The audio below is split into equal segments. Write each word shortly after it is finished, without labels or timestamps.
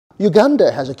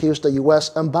Uganda has accused the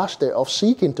U.S. ambassador of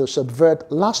seeking to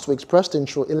subvert last week's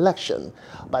presidential election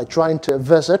by trying to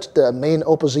visit the main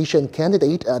opposition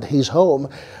candidate at his home,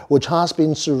 which has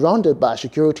been surrounded by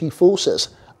security forces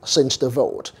since the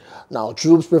vote. Now,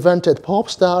 troops prevented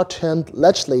pop star turned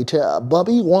legislator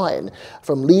Bobi Wine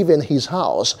from leaving his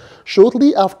house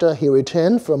shortly after he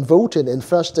returned from voting in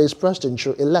Thursday's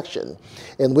presidential election,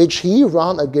 in which he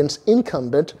ran against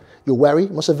incumbent Yoweri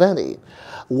Museveni.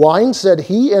 Wine said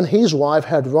he and his wife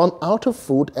had run out of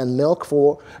food and milk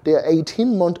for their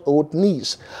 18-month-old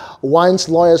niece. Wine's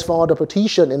lawyers filed a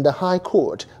petition in the High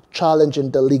Court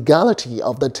challenging the legality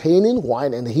of detaining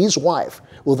Wine and his wife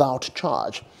without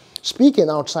charge. Speaking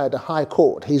outside the High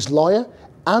Court, his lawyer,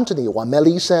 Anthony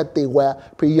Wameli, said they were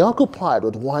preoccupied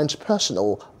with Wine's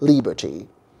personal liberty.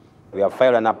 We have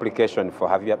filed an application for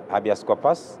habeas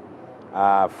corpus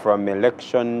from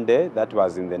election day, that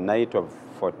was in the night of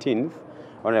 14th.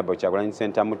 Honorable Chagulanyi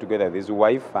Sentamu, together with his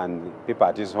wife and people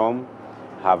at his home,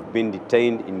 have been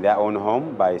detained in their own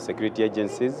home by security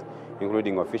agencies,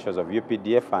 including officials of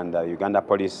UPDF and the Uganda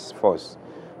Police Force.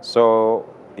 So,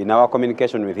 in our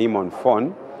communication with him on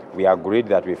phone, we agreed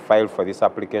that we file for this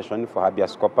application for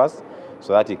habeas corpus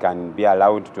so that he can be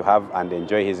allowed to have and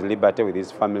enjoy his liberty with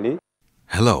his family.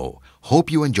 Hello, hope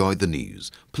you enjoyed the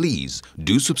news. Please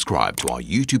do subscribe to our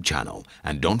YouTube channel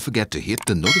and don't forget to hit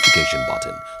the notification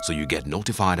button so you get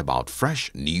notified about fresh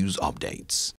news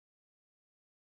updates.